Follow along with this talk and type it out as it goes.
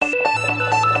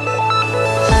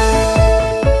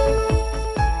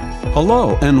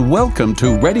Hello and welcome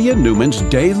to Reddy and Newman's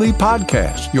Daily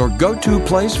Podcast, your go-to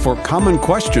place for common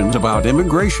questions about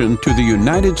immigration to the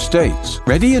United States.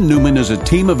 Reddy and Newman is a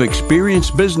team of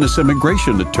experienced business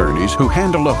immigration attorneys who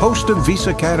handle a host of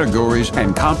visa categories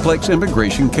and complex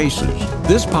immigration cases.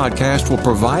 This podcast will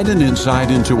provide an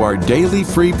insight into our daily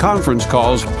free conference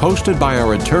calls hosted by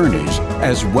our attorneys,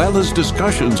 as well as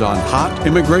discussions on hot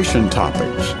immigration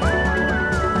topics.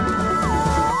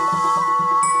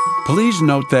 Please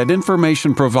note that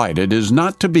information provided is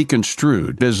not to be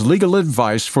construed as legal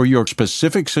advice for your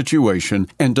specific situation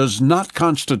and does not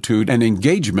constitute an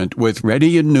engagement with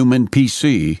Reddy and Newman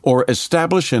PC or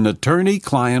establish an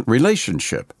attorney-client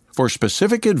relationship. For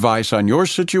specific advice on your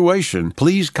situation,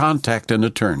 please contact an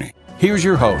attorney. Here's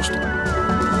your host.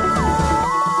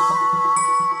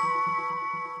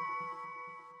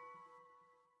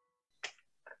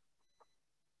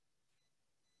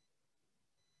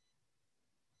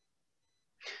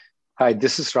 Hi,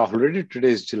 this is Rahul Reddy. Today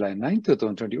is July 9th,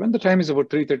 2021. The time is about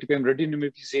 3:30 p.m. Reddy and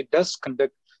Newman PC does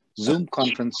conduct Zoom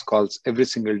conference calls every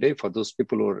single day. For those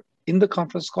people who are in the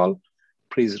conference call,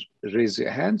 please raise your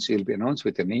hands. You'll be announced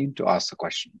with your name to ask the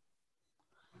question.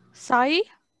 Sai?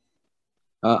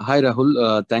 Hi,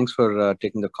 Rahul. Thanks for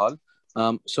taking the call.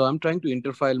 So I'm trying to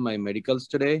interfile my medicals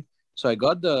today. So I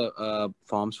got the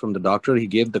forms from the doctor. He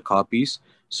gave the copies.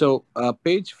 So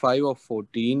page 5 of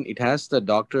 14, it has the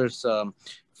doctor's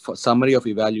summary of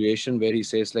evaluation where he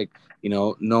says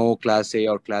no class A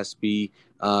or class B,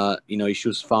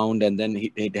 issues found. And then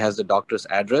it has the doctor's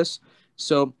address.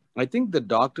 So I think the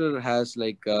doctor has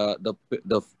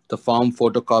the form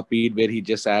photocopied where he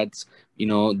just adds,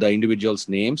 the individual's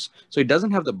names. So it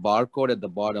doesn't have the barcode at the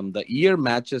bottom. The year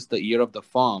matches the year of the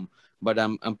form, but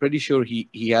I'm pretty sure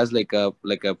he has like a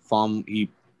form. He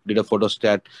did a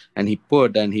photostat and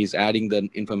he's adding the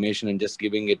information and just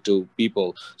giving it to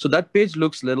people. So that page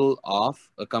looks a little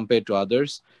off compared to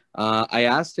others. I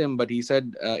asked him, but he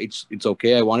said it's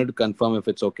okay. I wanted to confirm if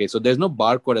it's okay. So there's no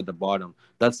barcode at the bottom.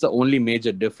 That's the only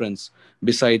major difference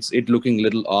besides it looking a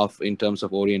little off in terms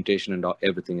of orientation and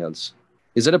everything else.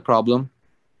 Is that a problem?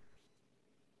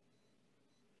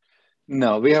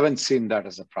 No, we haven't seen that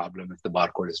as a problem if the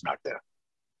barcode is not there.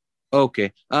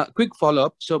 Okay. Quick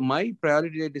follow-up. So my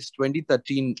priority date is April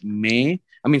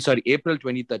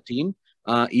 2013.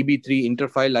 EB3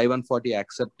 interfile I-140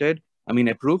 accepted.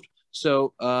 approved.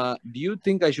 So do you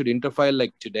think I should interfile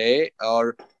like today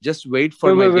or just wait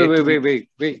for Wait.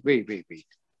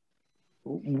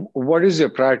 What is your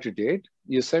priority date?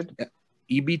 You said?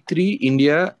 EB3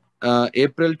 India,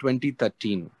 April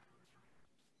 2013.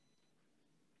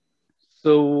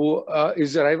 So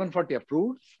is your I-140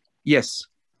 approved? Yes.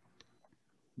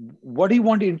 What do you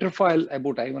want to interfile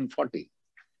about I-140?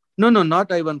 No,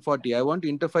 not I-140. I want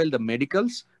to interfile the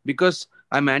medicals because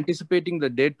I'm anticipating the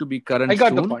date to be current I got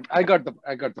soon. the point. I got the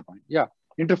point. Yeah,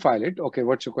 interfile it. Okay,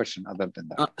 what's your question other than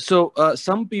that? So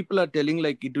some people are telling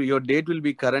your date will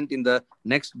be current in the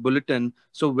next bulletin.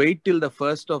 So wait till the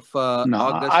 1st of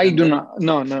August. I do not.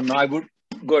 No. I would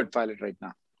go ahead file it right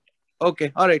now.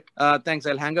 Okay. All right. Thanks.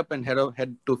 I'll hang up and head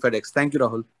to FedEx. Thank you,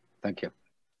 Rahul. Thank you.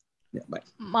 Yeah, bye.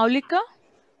 Maulika?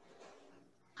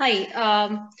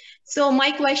 Hi. So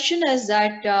my question is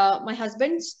that my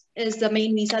husband's is the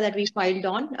main visa that we filed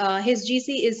on. His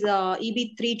GC is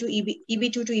EB3 to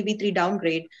EB2 to EB3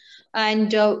 downgrade,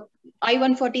 and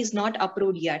I-140 is not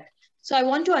approved yet. So I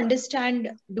want to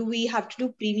understand, do we have to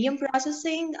do premium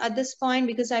processing at this point?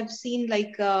 Because I've seen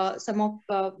some of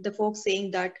the folks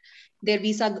saying that their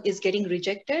visa is getting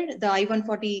rejected. The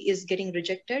I-140 is getting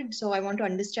rejected. So I want to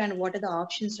understand what are the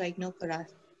options right now for us.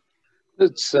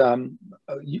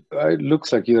 It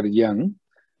looks like you're young.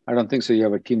 I don't think so. You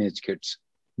have a teenage kids.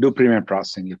 Do premium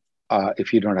processing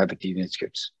if you don't have a teenage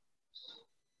kids.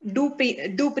 Do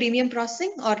premium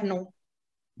processing or no?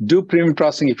 Do premium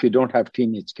processing if you don't have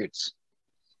teenage kids.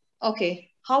 Okay.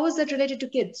 How is that related to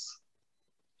kids?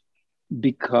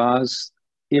 Because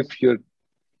if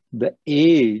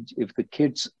the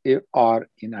kids are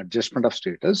in adjustment of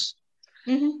status,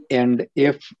 and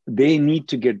if they need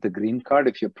to get the green card,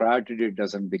 if your priority date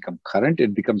doesn't become current,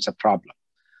 it becomes a problem.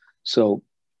 So,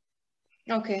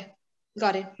 okay,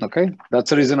 got it. Okay, that's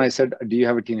the reason I said, do you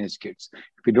have a teenage kids?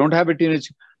 If you don't have a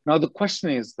teenage, now the question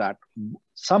is that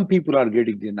some people are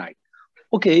getting denied.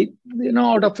 Okay,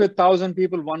 out of 1,000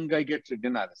 people, one guy gets a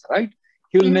denial, right?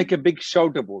 He will make a big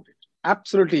shout about it.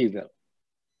 Absolutely, he will,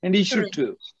 and he should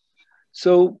too.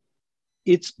 So,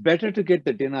 it's better to get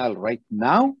the denial right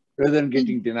now rather than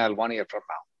getting denial 1 year from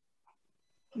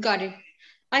now. Got it.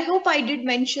 I hope I did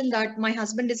mention that my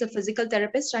husband is a physical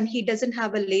therapist and he doesn't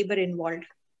have a labor involved.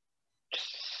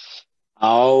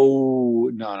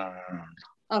 Oh, no.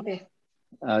 Okay.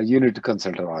 You need to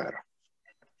consult a lawyer.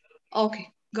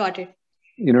 Okay. Got it.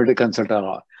 You need to consult a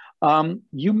lawyer.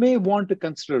 You may want to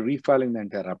consider refiling the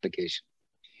entire application.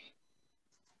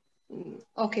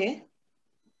 Okay.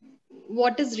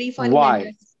 What is refiling?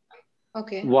 Why?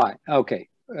 Okay. Why? Okay.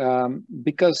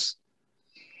 Because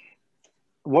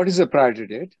what is the priority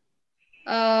date?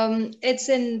 It's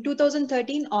in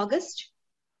 2013, August.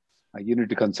 You need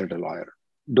to consult a lawyer.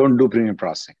 Don't do premium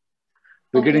processing.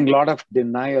 We're Okay. getting a lot of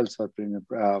denials for premium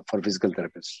for physical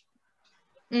therapists.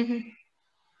 Mm-hmm.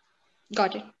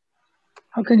 Got it.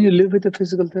 How can you live with a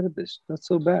physical therapist? That's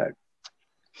so bad.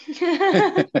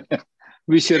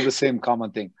 We share the same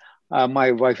common thing.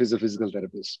 My wife is a physical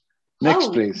therapist. Next,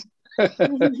 Oh. please.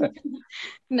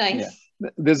 Nice. Yeah.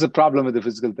 There's a problem with the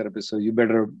physical therapist, so you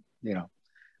better,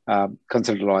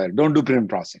 consult a lawyer. Don't do premium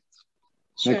processing.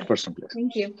 Sure. Next person, please.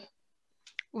 Thank you.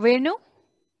 Venu?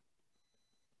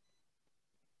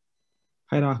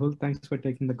 Hi, Rahul. Thanks for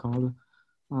taking the call.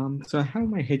 So I have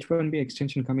my H-1B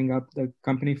extension coming up. The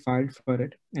company filed for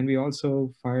it, and we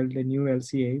also filed a new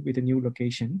LCA with a new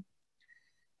location.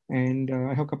 And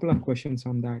I have a couple of questions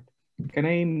on that. Can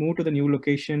I move to the new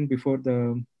location before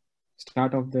the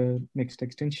start of the next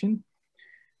extension?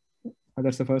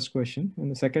 That's the first question.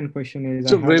 And the second question is...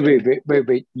 So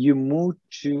wait. You moved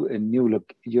to a new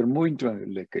location. You're moving to a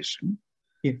new location.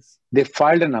 Yes. They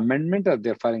filed an amendment or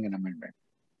they're filing an amendment?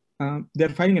 They're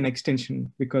filing an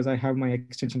extension because I have my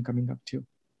extension coming up too.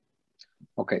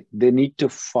 Okay. They need to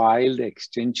file the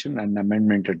extension and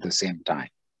amendment at the same time.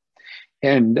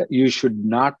 And you should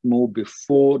not move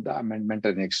before the amendment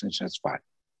and extension is filed.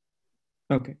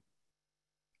 Okay.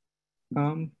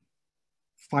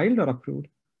 Filed or approved?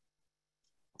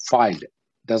 Filed.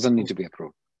 Doesn't need to be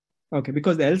approved. Okay,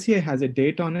 because the LCA has a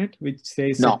date on it which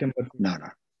says No. September. No.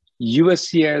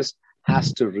 USCIS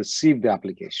has to receive the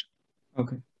application.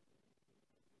 Okay.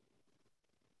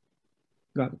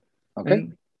 Got it. Okay.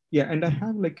 And I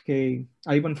have like a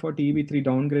I-140 EB3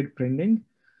 downgrade pending.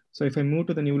 So if I move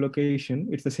to the new location,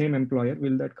 it's the same employer.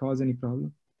 Will that cause any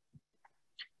problem?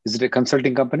 Is it a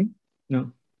consulting company?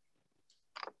 No.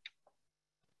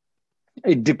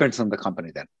 It depends on the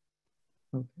company then.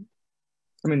 Okay.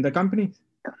 I mean, the company.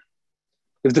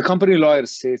 If the company lawyer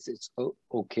says it's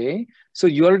okay, so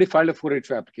you already filed a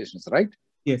 482 applications, right?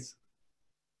 Yes.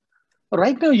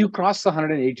 Right now, you cross the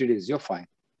 180 days. You're fine.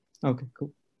 Okay,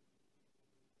 cool.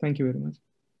 Thank you very much.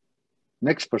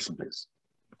 Next person, please.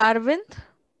 Arvind?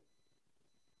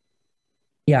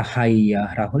 Yeah, hi,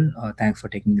 Rahul. Thanks for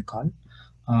taking the call.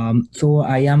 So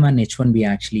I am an H1B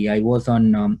actually. I was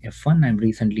on F1. I'm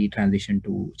recently transitioned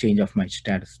to change of my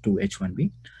status to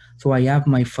H1B. So I have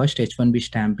my first H1B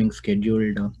stamping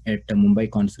scheduled at the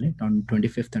Mumbai Consulate on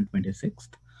 25th and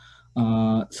 26th.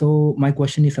 So my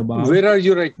question is about... Where are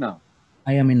you right now?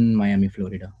 I am in Miami,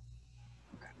 Florida.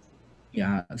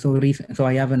 Yeah. So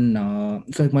I have an...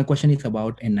 so my question is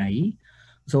about NIE.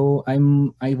 So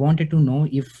I wanted to know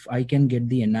if I can get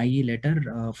the NIE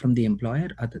letter from the employer,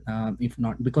 if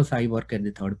not, because I work at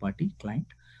the third party client.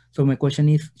 So my question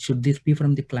is, should this be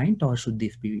from the client or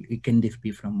can this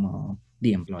be from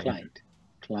the employer?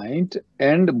 Client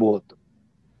and both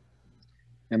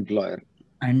employer.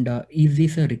 And is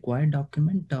this a required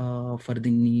document for the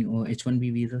new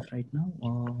H-1B visas right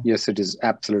now? Yes, it is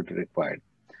absolutely required.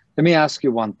 Let me ask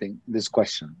you one thing, this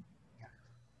question.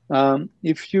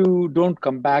 If you don't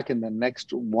come back in the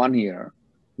next 1 year,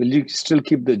 will you still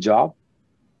keep the job?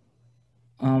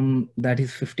 That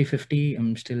is 50-50.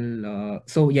 I'm still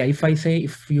so yeah. If I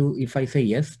say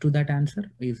yes to that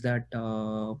answer, is that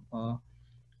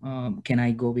can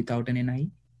I go without an NIE?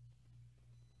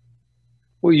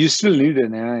 Well, you still need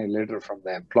an NIE letter from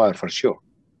the employer for sure.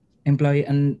 Employee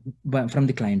and from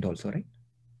the client also, right?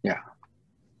 Yeah.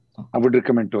 Okay. I would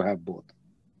recommend to have both.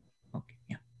 Okay.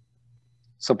 Yeah.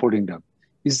 Supporting them.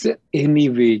 Is there any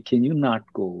way, can you not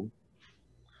go?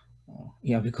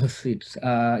 Yeah, because it's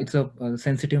a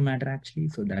sensitive matter actually.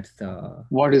 So that's the...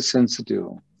 What is sensitive?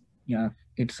 Yeah,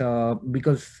 it's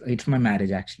because it's my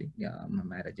marriage actually. Yeah, my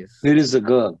marriage is... Where is the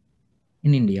girl?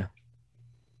 In India.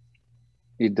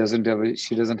 She doesn't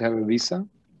have a visa?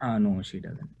 No, she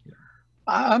doesn't. Yeah.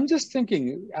 I'm just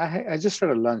thinking, I just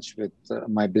had a lunch with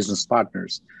my business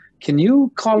partners. Can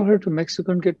you call her to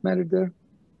Mexico and get married there?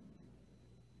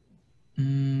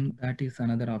 That is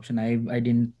another option. I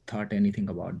didn't thought anything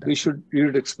about that. You should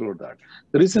explore that.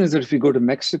 The reason is that if you go to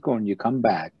Mexico and you come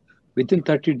back, within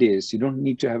 30 days, you don't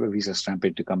need to have a visa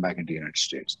stamped to come back into the United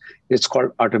States. It's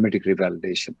called automatic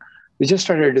revalidation. We just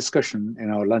started a discussion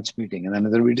in our lunch meeting, and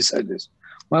then we decided this.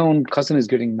 My own cousin is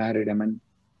getting married. I mean,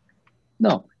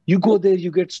 no, you go there,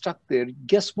 you get stuck there.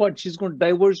 Guess what? She's going to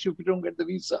divorce you if you don't get the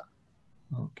visa.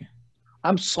 Okay.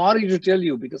 I'm sorry to tell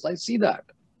you because I see that.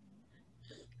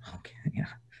 Okay. Yeah,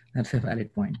 that's a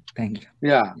valid point. Thank you.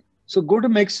 Yeah. So go to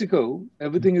Mexico.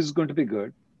 Everything is going to be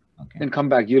good. Okay. Then come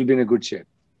back. You'll be in a good shape.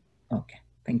 Okay.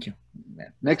 Thank you.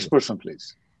 Next person,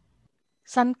 please.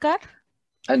 Sankar?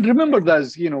 And remember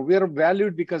that, we are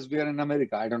valued because we are in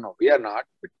America. I don't know. We are not,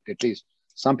 but at least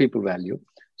some people value.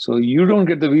 So you don't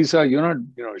get the visa. You're not,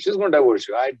 she's going to divorce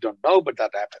you. I don't know, but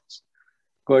that happens.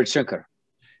 Go ahead, Shankar.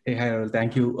 Hey, hi, Rahul.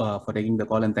 Thank you for taking the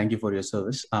call and thank you for your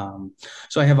service.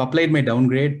 So I have applied my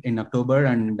downgrade in October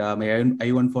and my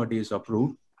I-140 is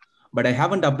approved, but I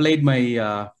haven't applied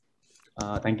my,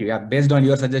 thank you. Yeah, based on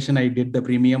your suggestion, I did the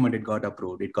premium and it got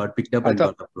approved. It got picked up and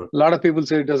got approved. A lot of people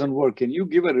say it doesn't work. Can you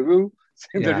give a review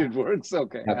saying that it works?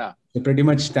 Okay. Yeah. So pretty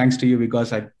much thanks to you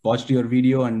because I watched your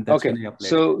video and that's when I applied.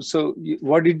 So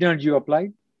what did not you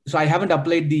apply? So I haven't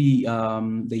applied the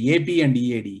AP and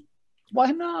EAD.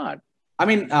 Why not? I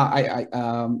mean,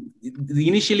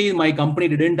 initially my company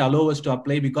didn't allow us to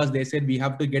apply because they said we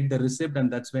have to get the receipt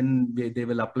and that's when they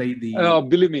will apply the.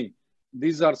 Believe me,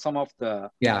 these are some of the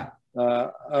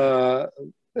a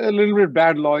little bit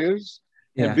bad lawyers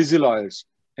and busy lawyers,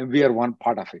 and we are one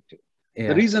part of it too. Yeah.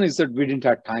 The reason is that we didn't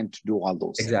have time to do all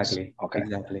those things. Okay.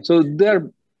 Exactly. So they're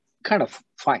kind of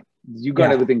fine. You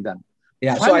got everything done.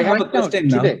 Yeah. So I have a question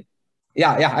now. Today.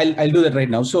 Yeah, I'll do that right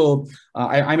now. So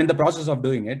I'm in the process of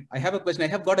doing it. I have a question. I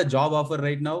have got a job offer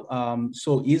right now.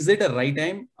 So is it a right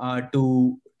time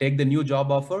to take the new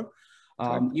job offer?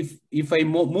 If I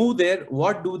move there,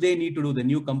 what do they need to do? The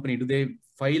new company, do they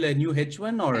file a new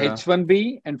H1 or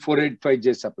H1B and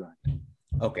 485J supplement?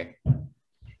 Okay.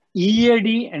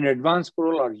 EAD and advanced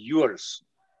parole are yours.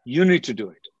 You need to do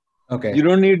it. Okay. You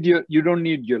don't need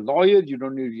your lawyer. You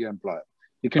don't need your employer.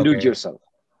 You can do it yourself.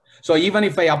 So even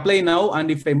if I apply now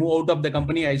and if I move out of the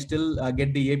company, I still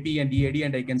get the AP and EAD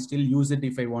and I can still use it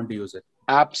if I want to use it.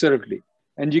 Absolutely.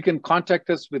 And you can contact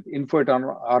us with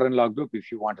info@RN Law Group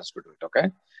if you want us to do it.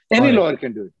 Okay. Any lawyer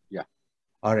can do it. Yeah.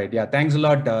 All right. Yeah. Thanks a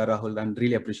lot, Rahul. And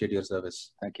really appreciate your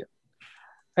service. Thank you.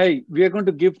 Hey, we are going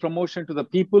to give promotion to the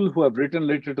people who have written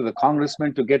letter to the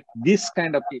congressman to get this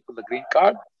kind of people the green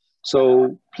card.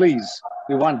 So please,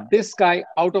 we want this guy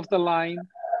out of the line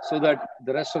so that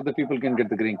the rest of the people can get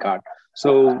the green card.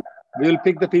 So we'll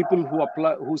pick the people who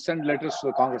apply, who send letters to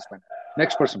the congressman.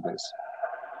 Next person, please.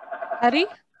 Hari?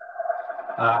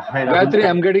 Hi, Gayatri,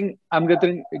 I'm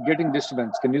getting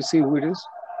disturbance. Can you see who it is?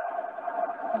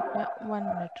 Yeah, 1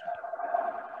 minute.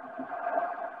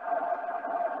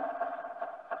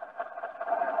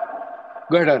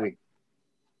 Go ahead, Hari.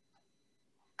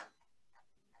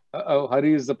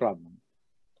 Hari is the problem.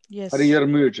 Yes. Hari, you're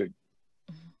muted.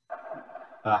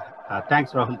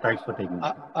 Thanks, Rahul. Thanks for taking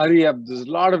it. Hari, there's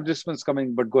a lot of disturbance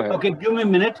coming, but go ahead. Okay, give me a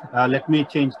minute. Let me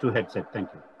change to headset. Thank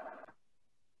you.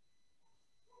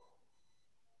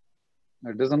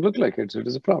 It doesn't look like it, so it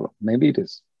is a problem. Maybe it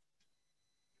is.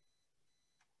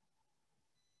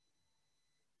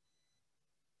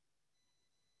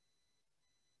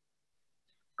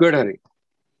 Good, Hari.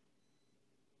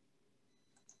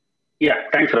 Yeah,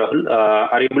 thanks, Rahul.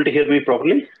 Are you able to hear me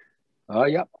properly?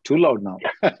 Yeah, too loud now.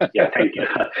 Yeah, thank you.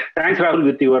 Thanks, Rahul.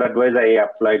 With your advice, I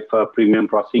applied for premium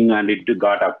processing and it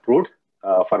got approved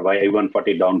for my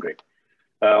I-140 downgrade.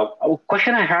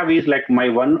 Question I have is like my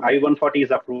I-140 is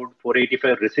approved,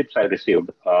 485 receipts I received.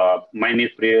 Mine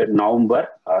is November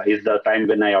is the time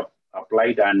when I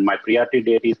applied and my priority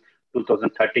date is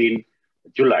 2013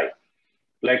 July.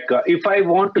 Like if I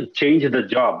want to change the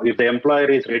job, if the employer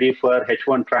is ready for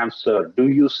H1 transfer, do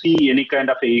you see any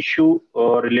kind of a issue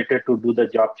related to do the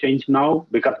job change now?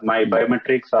 Because my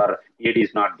biometrics or EAD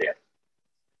is not there.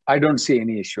 I don't see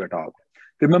any issue at all.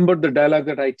 Remember the dialogue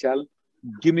that I tell,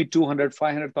 give me 200,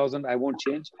 500,000, I won't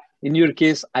change. In your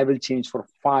case, I will change for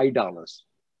 $5.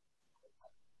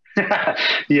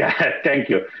 Yeah, thank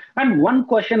you. And one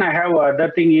question I have,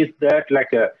 other thing is that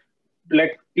like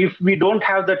if we don't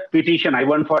have that petition,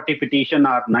 I-140 petition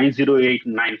or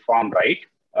 9089 form, right?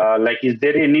 Like, is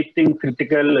there anything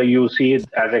critical you see as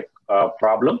a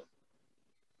problem?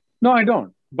 No, I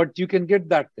don't. But you can get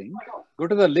that thing. Go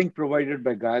to the link provided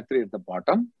by Gayatri at the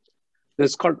bottom.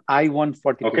 It's called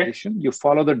I-140 petition. You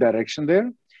follow the direction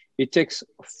there. It takes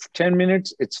 10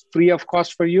 minutes. It's free of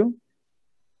cost for you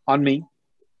on me.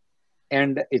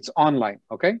 And it's online.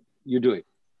 Okay? You do it.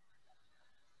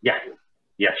 Yeah.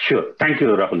 Yeah, sure. Thank you,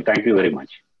 Rahul. Thank you very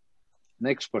much.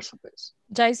 Next person, please.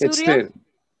 Jaisurya? It's there.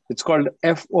 It's called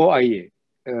FOIA.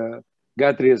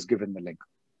 Gayatri has given the link.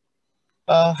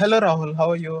 Hello, Rahul. How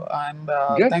are you? And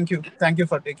thank you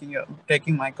for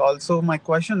taking my call. So my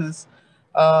question is,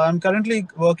 I'm currently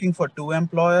working for 2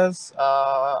 employers.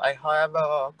 I have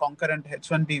a concurrent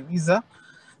H-1B visa.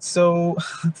 So,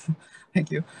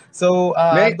 thank you. So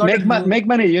I've got make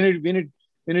money. You need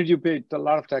you pay a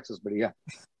lot of taxes, but yeah.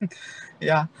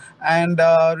 Yeah, and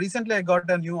recently I got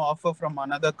a new offer from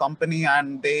another company,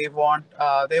 and they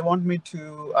want me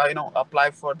to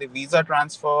apply for the visa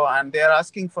transfer, and they are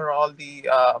asking for all the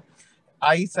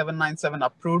I-797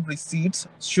 approved receipts.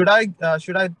 Should I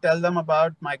tell them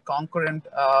about my concurrent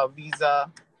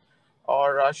visa,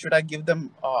 or should I give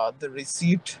them the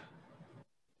receipt?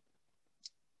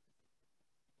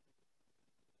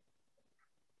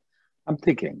 I'm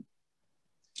thinking.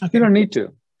 Okay. You don't need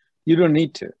to. You don't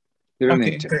need to.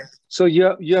 Great. So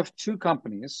you have 2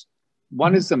 companies.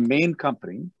 One is the main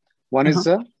company. One is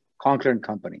the concurrent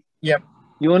company. Yep.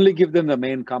 You only give them the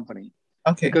main company.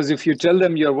 Okay. Because if you tell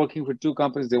them you're working for 2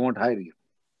 companies, they won't hire you.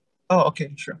 Oh,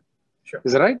 okay. Sure.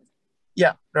 Is that right?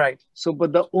 Yeah, right. So,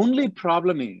 but the only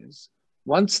problem is,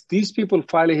 once these people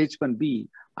file a H-1B,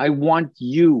 I want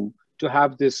you to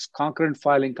have this concurrent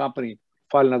filing company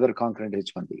file another concurrent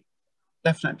H-1B.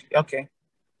 Definitely. Okay.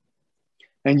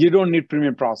 And you don't need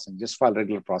premium processing. Just file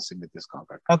regular processing with this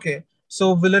concurrent. Okay.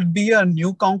 So will it be a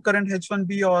new concurrent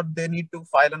H-1B, or they need to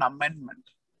file an amendment?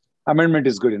 Amendment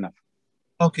is good enough.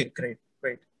 Okay, great.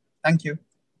 Thank you.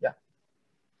 Yeah.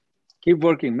 Keep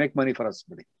working. Make money for us,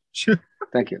 buddy. Sure.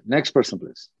 Thank you. Next person,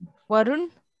 please. Varun.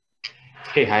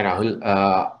 Hey, hi, Rahul.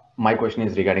 My question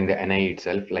is regarding the NIE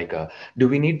itself. Like, do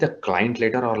we need the client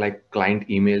letter, or like client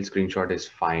email screenshot is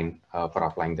fine for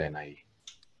applying the NIE?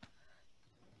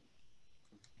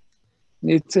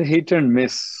 It's a hit and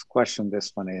miss question.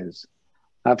 This one is.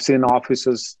 I've seen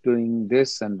officers doing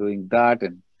this and doing that.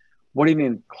 And what do you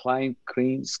mean client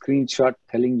screenshot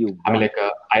telling you? I mean, like,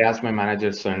 I asked my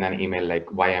manager to send an email, like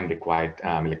why I'm required,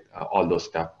 all those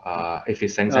stuff. If he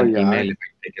sends an email, if I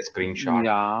take a screenshot.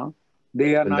 Yeah,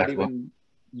 they are not even, work?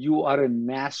 You are a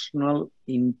national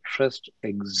interest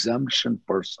exemption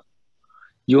person.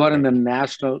 You are in the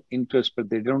national interest, but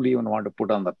they don't even want to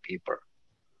put on the paper.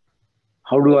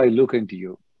 How do I look into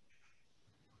you?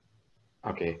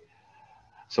 Okay.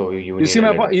 So you see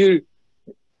my point? You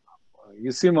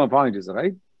see my point, is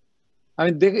right? I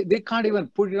mean, they can't even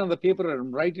put it on the paper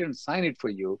and write it and sign it for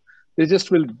you. They just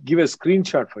will give a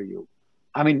screenshot for you.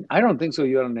 I mean, I don't think so.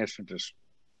 You're a national interest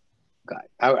guy.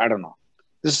 I don't know.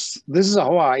 This is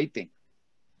how I think.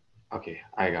 Okay,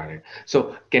 I got it.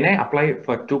 So can I apply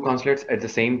for 2 consulates at the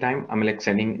same time? I mean, like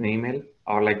sending an email,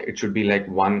 or like it should be like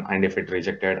one, and if it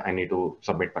rejected, I need to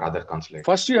submit for other consulate.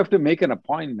 First, you have to make an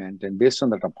appointment, and based on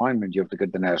that appointment, you have to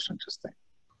get the national interest thing.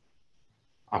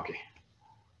 Okay,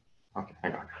 I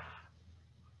got it.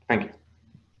 Thank you.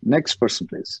 Next person,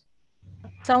 please.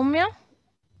 Soumya.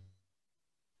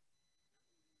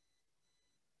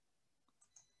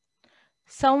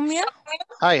 Soumya.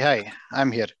 Hi,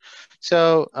 I'm here.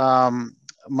 So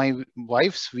my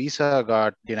wife's visa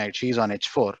got denied. She's on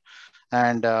H4,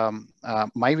 and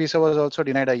my visa was also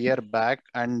denied a year back.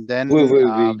 And then we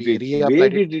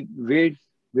reapplied.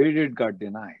 Where did it got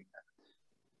denied?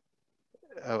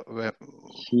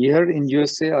 Here in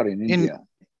USA or in India?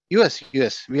 US.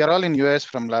 We are all in US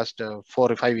from last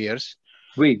 4 or 5 years.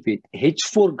 Wait.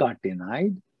 H4 got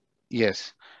denied?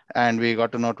 Yes. And we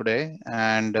got to know today.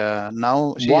 And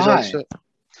now she's also...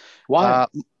 Why?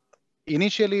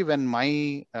 Initially, when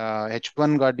my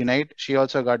H1 got denied, she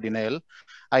also got denial.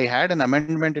 I had an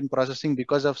amendment in processing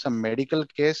because of some medical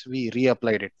case. We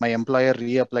reapplied it. My employer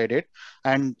reapplied it.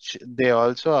 And they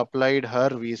also applied her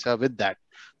visa with that.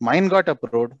 Mine got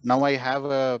approved. Now I have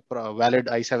a valid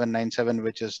I-797,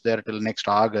 which is there till next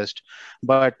August.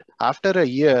 But after a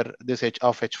year, this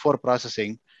of H4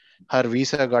 processing, her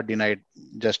visa got denied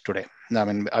just today. I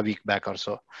mean, a week back or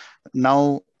so.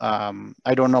 Now,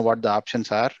 I don't know what the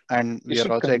options are. And we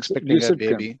are also expecting a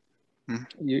baby.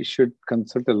 You should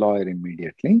consult a lawyer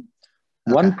immediately.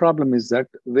 Okay. One problem is that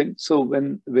when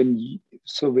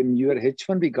your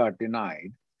H1B got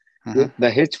denied, the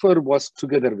H4 was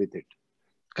together with it.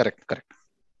 Correct.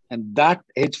 And that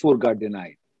H4 got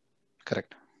denied.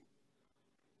 Correct.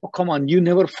 Oh, come on. You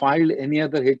never filed any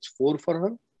other H4 for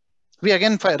her? We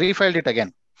again refiled it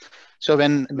again. So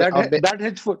when that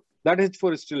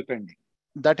H4 is still pending.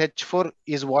 That H4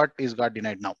 is what is got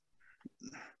denied now.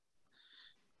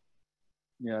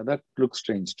 Yeah, that looks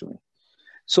strange to me.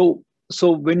 So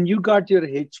when you got your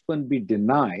H1B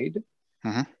denied,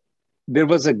 there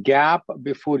was a gap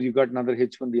before you got another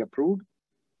H1B approved?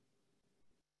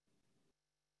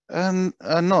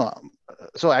 No.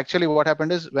 So actually what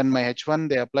happened is when my H1,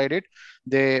 they applied it,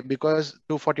 because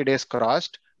 240 days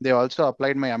crossed, they also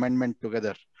applied my amendment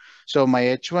together. So my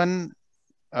H1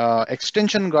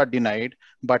 extension got denied,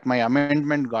 but my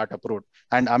amendment got approved.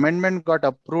 And amendment got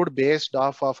approved based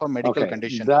off of a medical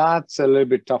condition. That's a little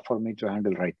bit tough for me to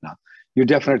handle right now. You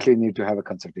definitely need to have a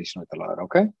consultation with the lawyer,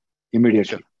 okay?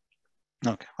 Immediately.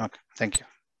 Sure. Okay. Thank you.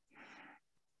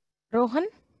 Rohan?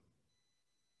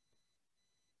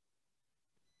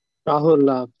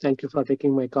 Rahul, thank you for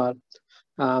taking my call.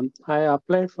 I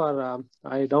applied for,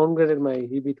 I downgraded my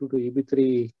EB2 to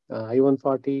EB3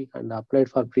 I-140 and applied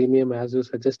for premium as you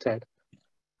suggested.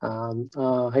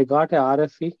 I got a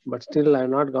RFE, but still I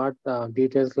not got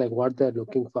details like what they're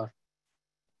looking for.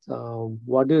 So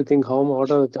what do you think? What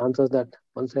are the chances that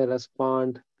once I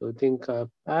respond, do you think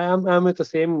I'm with the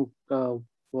same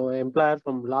employer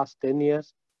from last 10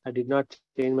 years? I did not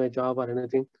change my job or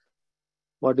anything.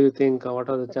 What do you think? What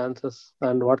are the chances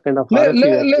and what kind of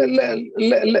RFE?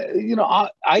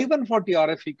 I-140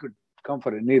 RFE could come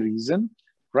for any reason.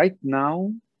 Right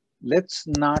now, let's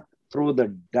not throw the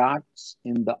darts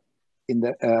in the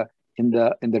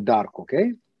dark.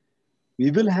 Okay,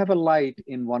 we will have a light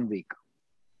in 1 week.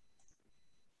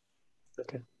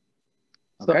 Okay.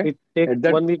 So it takes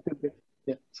 1 week to get.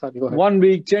 Yeah. Sorry. Go ahead. 1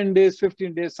 week, 10 days,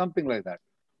 15 days, something like that.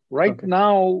 Right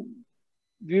now,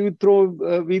 we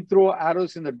throw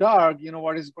arrows in the dark. You know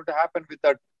what is going to happen with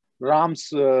that Ram's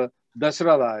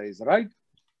Dasratha is, right?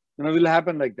 Will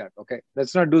happen like that. Okay,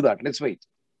 let's not do that. Let's wait.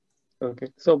 Okay.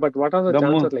 So, but what are the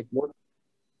chances? Like more?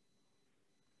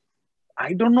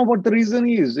 I don't know what the reason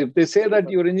is. If they say that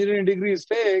your engineering degree is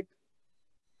fake,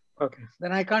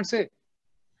 then I can't say.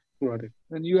 Got it.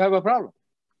 Then you have a problem.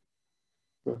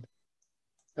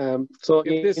 So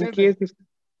in case,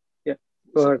 yeah,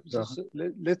 go ahead. So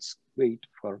let's wait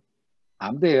for.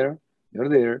 I'm there. You're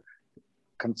there.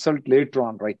 Consult later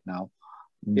on. Right now,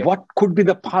 what could be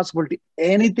the possibility?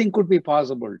 Anything could be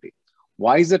possibility.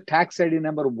 Why is the tax ID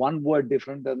number one word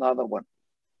different than the other one?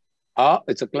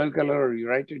 It's a clerical error. You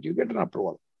write it, you get an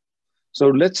approval. So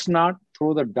let's not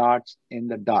throw the darts in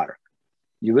the dark.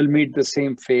 You will meet the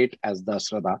same fate as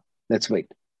Dasratha. Let's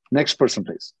wait. Next person,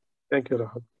 please. Thank you,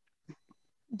 Rahul.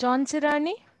 John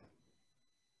Sirani.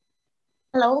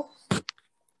 Hello.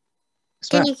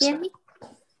 Can you hear me?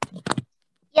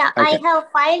 Yeah, I have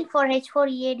filed for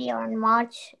H4EAD on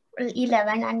March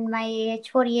 11 and my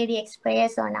H4EAD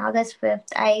expires on August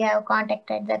 5th. I have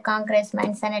contacted the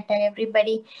congressman, senator,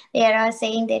 everybody. They are all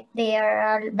saying that they are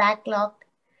all backlogged.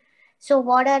 So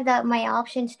what are my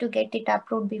options to get it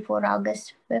approved before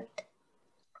August 5th?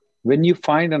 When you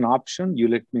find an option, you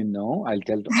let me know. I'll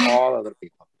tell to all other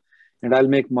people and I'll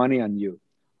make money on you.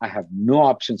 I have no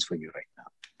options for you right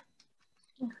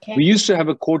now. Okay. We used to have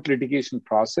a court litigation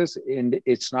process and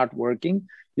it's not working.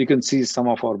 You can see some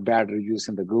of our bad reviews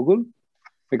in the Google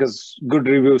because good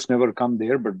reviews never come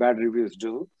there, but bad reviews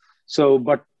do. So,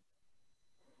 but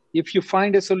if you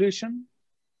find a solution,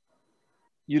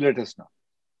 you let us know.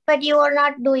 But you are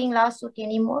not doing lawsuit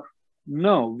anymore?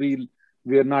 No, we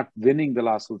are not winning the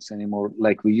lawsuits anymore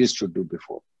like we used to do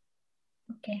before.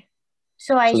 Okay.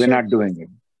 So we're not doing it.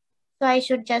 So I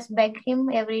should just beg him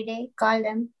every day, call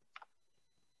them.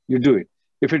 You do it.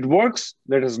 If it works,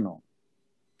 let us know.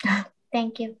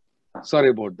 Thank you. Sorry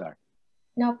about that.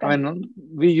 No problem. I mean,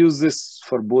 we use this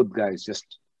for both guys, just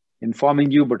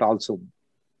informing you, but also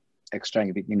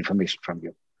extracting information from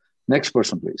you. Next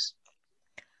person, please.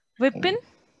 Vipin.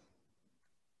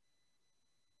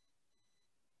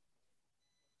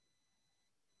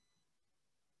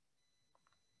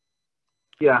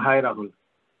 Yeah, hi Rahul.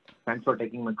 Thanks for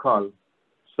taking my call.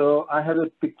 So I have a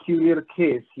peculiar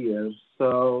case here.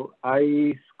 So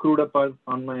I screwed up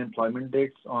on my employment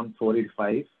dates on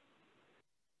 485.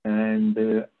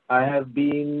 And I have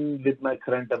been with my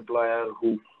current employer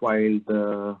who filed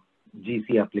the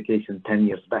GC application 10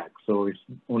 years back. So it's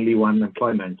only one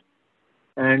employment.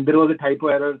 And there was a typo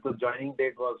error. The joining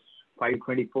date was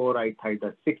 524. I typed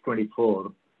as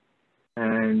 624.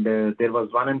 And there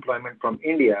was one employment from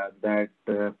India that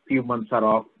few months are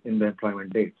off in the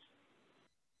employment dates.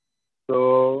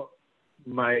 So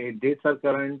my dates are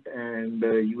current and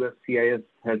USCIS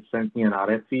had sent me an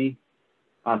RFE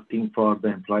asking for the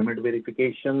employment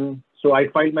verification. So I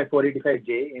filed my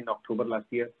 485J in October last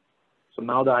year. So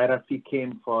now the RFE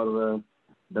came for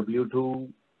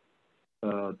W2,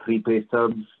 3 pay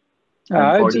stubs.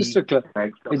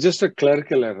 It's just a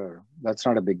clerical error. That's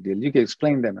not a big deal. You can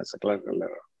explain them as a clerical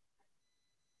error.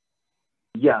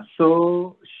 Yeah.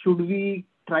 So should we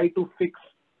try to fix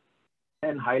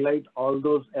and highlight all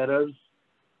those errors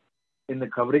in the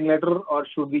covering letter, or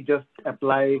should we just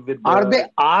apply with Are they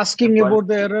asking about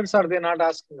the errors or are they not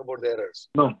asking about the errors?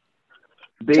 No.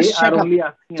 They are only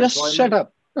asking Just shut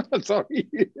up. Sorry.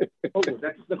 Okay,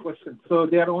 that's the question. So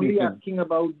they are only asking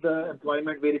about the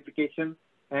employment verification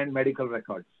and medical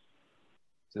records.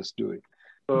 Just do it.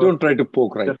 So don't try to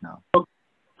poke right now.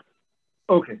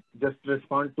 Okay, just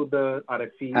respond to the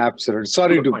RFE. Absolutely.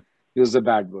 Sorry to use the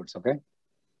bad words, okay?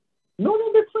 No,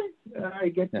 that's fine. I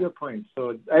get your point.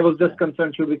 So I was just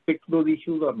concerned, should we fix those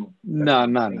issues or no? No.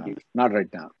 Not right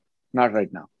now. Not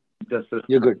right now.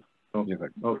 You're good. Okay. You're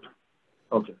good.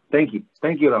 Okay. Thank you,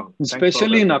 Rahul.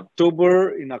 Especially in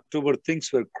October. In October,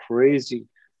 things were crazy.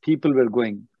 People were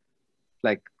going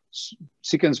like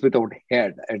chickens without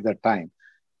head at that time.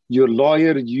 Your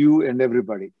lawyer, you, and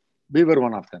everybody. We were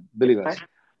one of them. Believe us.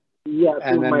 Yeah. So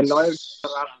and my lawyer.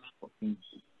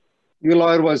 Your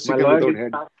lawyer was chicken without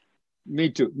head. Me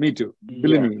too.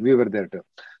 Believe me, we were there too.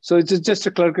 So it's just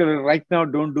a clerical. Right now,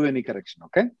 don't do any correction.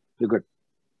 Okay, you're good.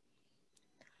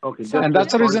 Okay. And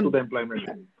that's the reason. To the employment.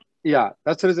 Yeah,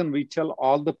 that's the reason we tell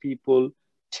all the people,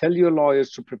 tell your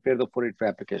lawyers to prepare the 485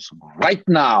 application right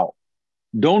now.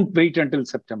 Don't wait until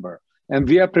September. And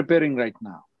we are preparing right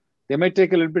now. They may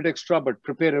take a little bit extra, but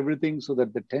prepare everything so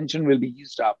that the tension will be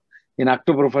eased up. In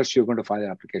October 1st, you're going to file the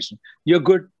application. You're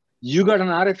good. You got an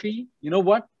RFE. You know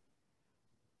what?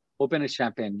 Open a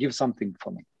champagne. Give something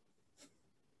for me.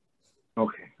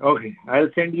 Okay. I'll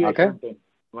send you a champagne.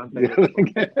 Once I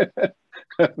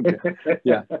okay.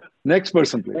 Yeah. Next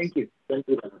person, please. Thank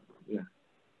you. Yeah.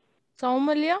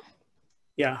 Saumalya?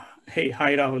 Yeah. Hey,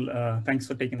 hi, Rahul. Thanks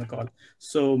for taking the call.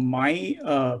 So my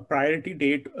priority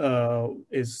date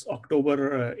is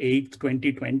October 8th,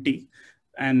 2020.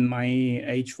 And my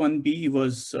H-1B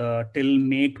was till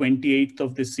May 28th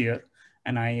of this year.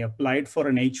 And I applied for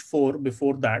an H-4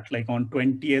 before that, like on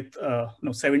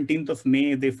 17th of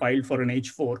May, they filed for an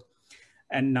H-4.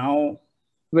 And now...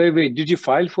 Wait. Did you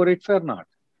file for it or not?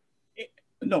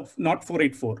 No, not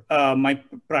 484. My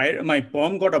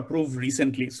PERM got approved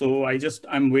recently. So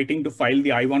I'm waiting to file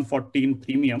the I-140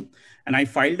 premium. And I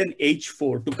filed an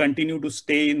H-4 to continue to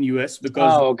stay in US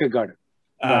because... Oh, okay, got it.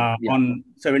 On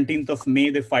 17th of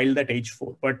May, they filed that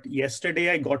H-4. But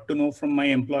yesterday, I got to know from my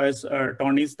employer's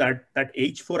attorneys that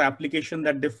H-4 application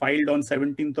that they filed on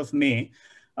 17th of May,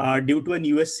 due to an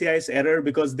USCIS error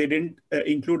because they didn't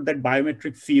include that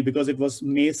biometric fee because it was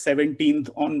May 17th,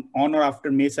 on or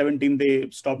after May 17th, they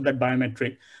stopped that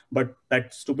biometric. But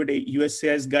that stupid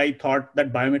USCIS guy thought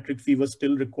that biometric fee was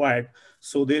still required.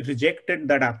 So they rejected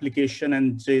that application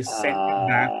and they sent it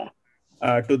back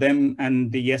to them.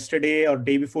 And yesterday or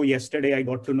day before yesterday, I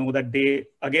got to know that they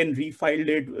again refiled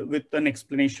it with an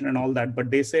explanation and all that.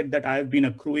 But they said that I have been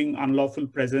accruing unlawful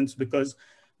presence because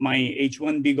my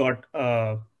H-1B got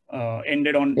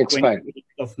ended on 28th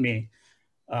of May.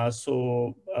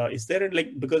 So is there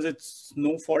because it's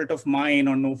no fault of mine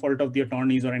or no fault of the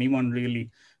attorneys or anyone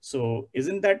really. So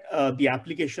isn't that the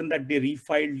application that they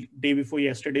refiled day before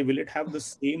yesterday, will it have the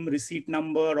same receipt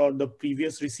number or the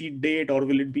previous receipt date, or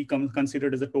will it be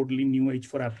considered as a totally new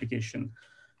H-4 application?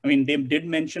 I mean, they did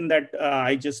mention that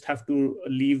I just have to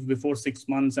leave before 6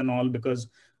 months and all, because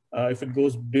if it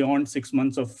goes beyond 6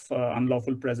 months of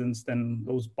unlawful presence, then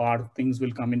those bar things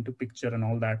will come into picture and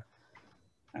all that.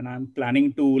 And I'm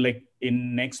planning to,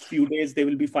 in next few days, they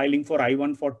will be filing for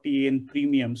I-140 in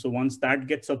premium. So once that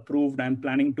gets approved, I'm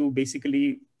planning to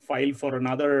basically file for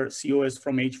another COS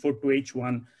from H-4 to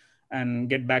H-1 and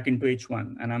get back into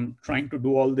H-1. And I'm trying to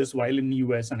do all this while in the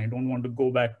US, and I don't want to go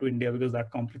back to India because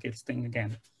that complicates things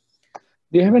again.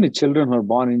 Do you have any children who are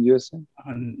born in USA?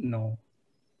 No.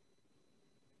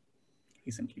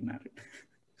 Recently married.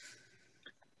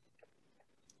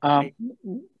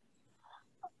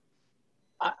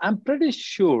 I'm pretty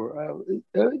sure.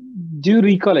 Do you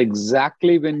recall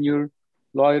exactly when your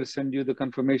lawyer sent you the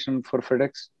confirmation for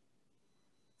FedEx?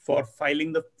 For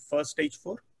filing the first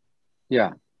H-4?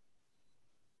 Yeah.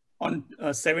 On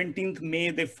 17th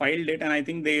May, they filed it, and I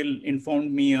think they'll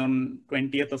inform me on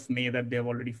 20th of May that they have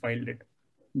already filed it.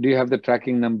 Do you have the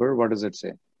tracking number? What does it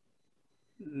say?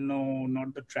 No,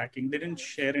 not the tracking. They didn't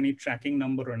share any tracking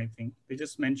number or anything. They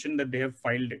just mentioned that they have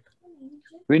filed it.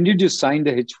 When did you sign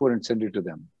the H-4 and send it to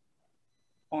them?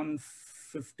 On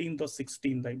 15th or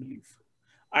 16th, I believe.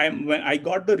 When I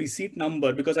got the receipt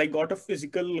number because I got a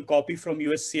physical copy from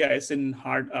USCIS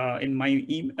in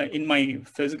my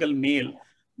physical mail,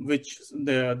 which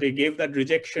they gave that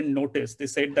rejection notice. They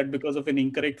said that because of an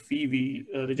incorrect fee, we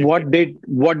rejected.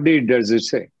 What date does it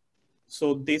say?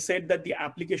 So they said that the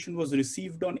application was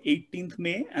received on 18th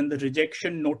May and the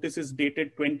rejection notice is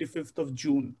dated 25th of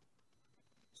June.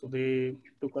 So they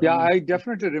took. Yeah, I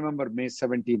definitely remember May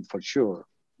 17th for sure.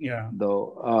 Yeah.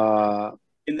 Though.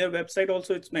 In their website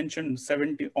also, it's mentioned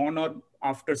on or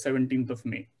after 17th of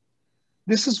May.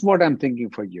 This is what I'm thinking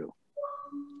for you.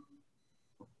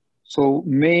 So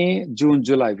May, June,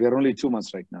 July, we are only 2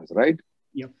 months right now, right?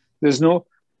 Yep. There's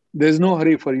no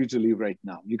hurry for you to leave right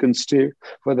now. You can stay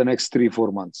for the next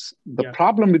 3-4 months. The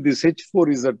problem with this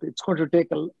H4 is that it's going to take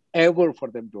ever for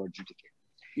them to adjudicate.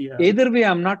 Yeah. Either way,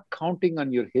 I'm not counting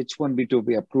on your H1B to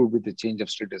be approved with the change of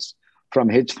status from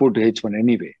H4 to H1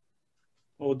 anyway.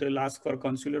 Oh, they'll ask for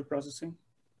consular processing?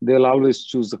 They'll always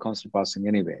choose the consular processing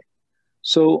anyway.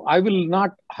 So I will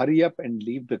not hurry up and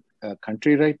leave the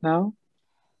country right now,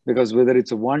 because whether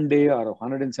it's a 1 day or a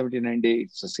 179 day,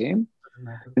 it's the same.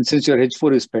 And since your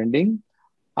H4 is pending,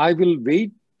 I will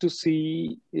wait to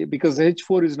see, because the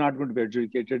H4 is not going to be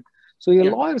adjudicated. So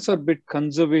your lawyers are a bit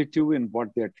conservative in what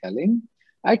they're telling.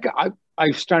 I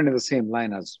stand in the same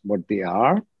line as what they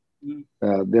are.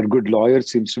 They're good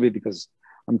lawyers, seems to be, because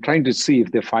I'm trying to see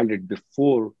if they filed it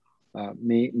before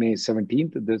May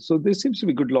 17th. So there seems to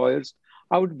be good lawyers.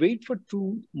 I would wait for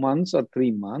 2 months or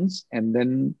 3 months, and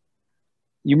then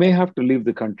you may have to leave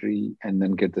the country and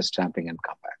then get the stamping and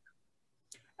come back.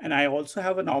 And I also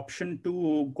have an option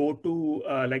to go to,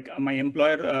 like my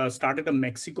employer started a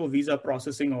Mexico visa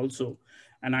processing also.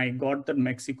 And I got the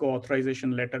Mexico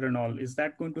authorization letter and all. Is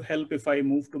that going to help if I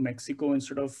move to Mexico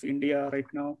instead of India right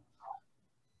now?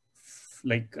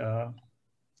 Like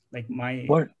my...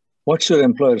 What's your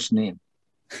employer's name?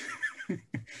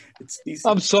 It's DC.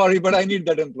 I'm sorry, but I need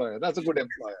that employer. That's a good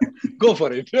employer. Go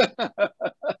for it.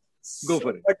 Go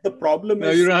for it. But the problem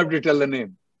is... you don't have to tell the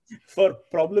name.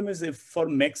 If for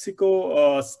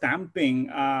Mexico stamping,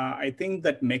 I think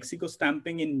that Mexico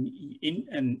stamping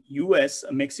in US,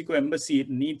 Mexico embassy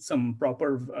needs some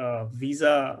proper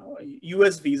visa,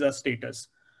 US visa status.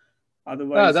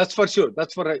 Otherwise, that's for sure.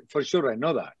 That's for sure. I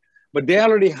know that. But they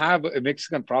already have a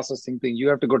Mexican processing thing. You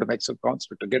have to go to Mexico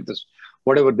consulate to get this,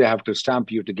 whatever they have to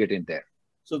stamp you to get in there.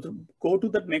 So to go to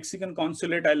that Mexican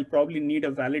consulate, I'll probably need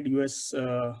a valid US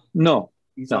No.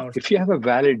 visa. If you have a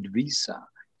valid visa,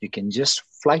 you can just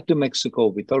fly to Mexico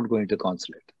without going to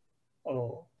consulate.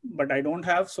 Oh, but I don't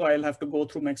have, so I'll have to go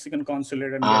through Mexican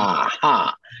consulate. And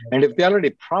And if they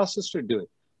already processed to do it,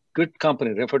 good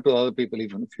company, refer to other people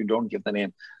even if you don't get the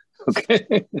name.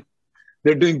 Okay.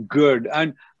 They're doing good.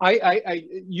 And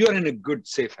you're in a good,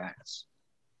 safe hands.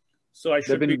 So I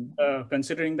should be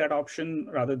considering that option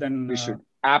rather than... We should.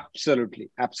 Absolutely.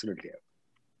 Absolutely.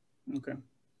 Okay.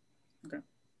 And,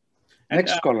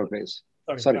 next caller, please.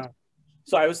 Sorry.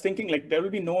 So I was thinking, like, there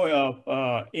will be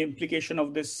no implication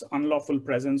of this unlawful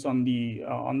presence on the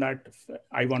on that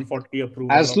I-140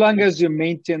 approval. As long as you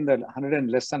maintain the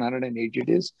less than 180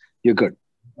 days, you're good.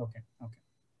 Okay.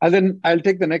 And then I'll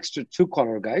take the next two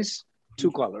callers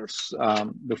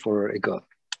before I go.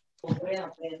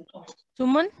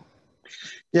 Suman?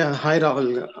 Yeah. Hi,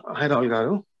 Rahul. Hi, Rahul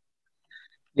Garu.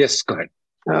 Yes, go ahead.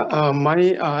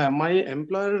 My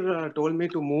employer told me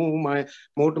to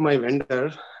move to my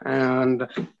vendor, and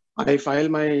I filed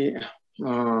my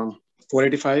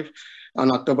 485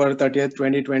 on October 30th,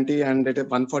 2020, and it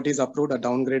 140 is approved,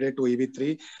 downgraded to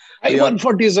EB3.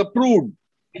 I-140 is approved.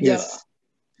 Yes.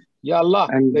 Ya Allah.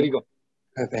 And there you go.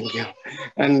 Thank you.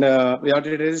 And the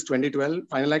audit date is 2012.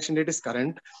 Final action date is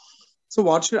current. So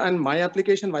and my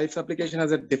application, wife's application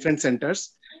has a different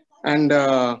centers, and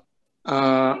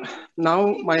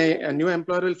now my new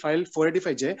employer will file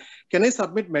 485J. Can I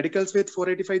submit medicals with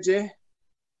 485J?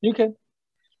 You can.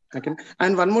 I can.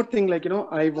 And one more thing,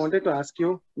 I wanted to ask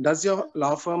you, does your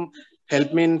law firm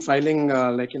help me in filing,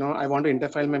 I want to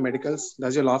interfile my medicals.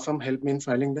 Does your law firm help me in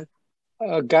filing that?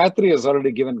 Gayatri has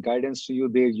already given guidance to you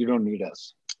there. You don't need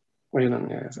us. Oh, you don't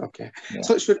need us. Okay. Yeah.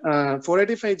 So should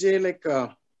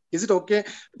 485J, is it okay?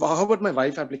 How about my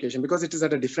wife application? Because it is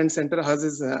at a different center. Hers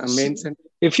is a main center.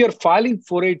 If you're filing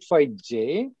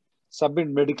 485J, submit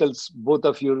medicals, both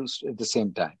of you at the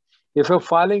same time. If you're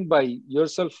filing by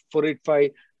yourself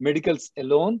 485 medicals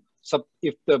alone,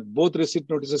 if both receipt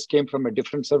notices came from a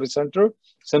different service center,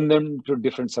 send them to a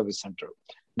different service center.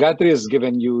 Gayatri has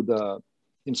given you the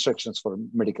instructions for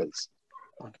medicals.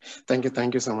 Okay. Thank you.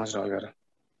 Thank you so much, Rahul.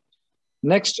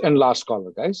 Next and last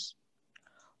caller, guys.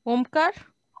 Omkar?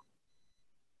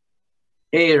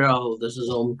 Hey Rahul, this is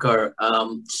Omkar.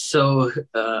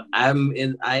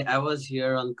 I was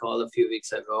here on call a few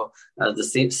weeks ago.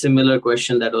 The similar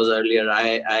question that was earlier.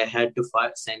 I had to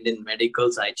send in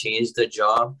medicals. I changed the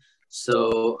job.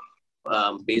 So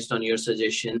based on your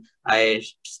suggestion, I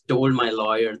told my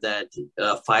lawyer that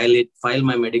file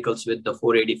my medicals with the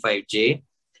 485J.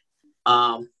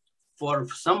 For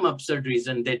some absurd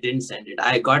reason, they didn't send it.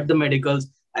 I got the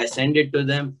medicals. I sent it to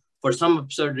them. For some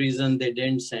absurd reason, they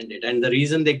didn't send it. And the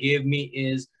reason they gave me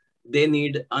is they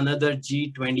need another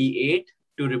G28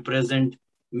 to represent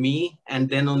me, and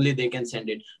then only they can send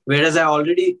it. Whereas I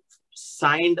already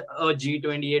signed a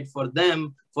G28 for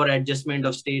them for adjustment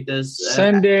of status.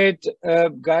 Send it.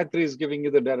 Gayatri is giving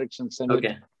you the direction. Send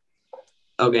it.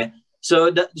 Okay.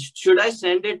 So should I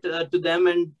send it to them,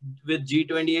 and with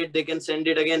G28 they can send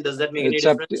it again? Does that make any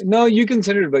difference? No, you can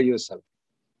send it by yourself.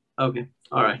 Okay.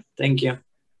 All right. Thank you.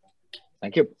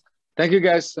 Thank you. Thank you,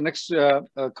 guys. The next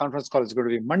conference call is going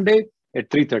to be Monday at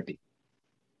 3:30.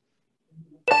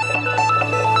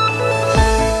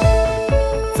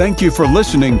 Thank you for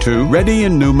listening to Reddy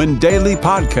and Newman Daily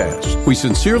Podcast. We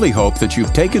sincerely hope that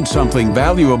you've taken something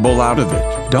valuable out of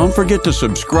it. Don't forget to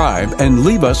subscribe and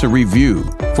leave us a review.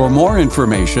 For more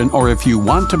information, or if you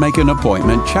want to make an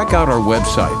appointment, check out our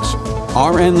websites,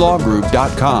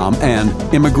 rnlawgroup.com and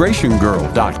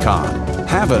immigrationgirl.com.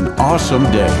 Have an awesome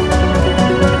day.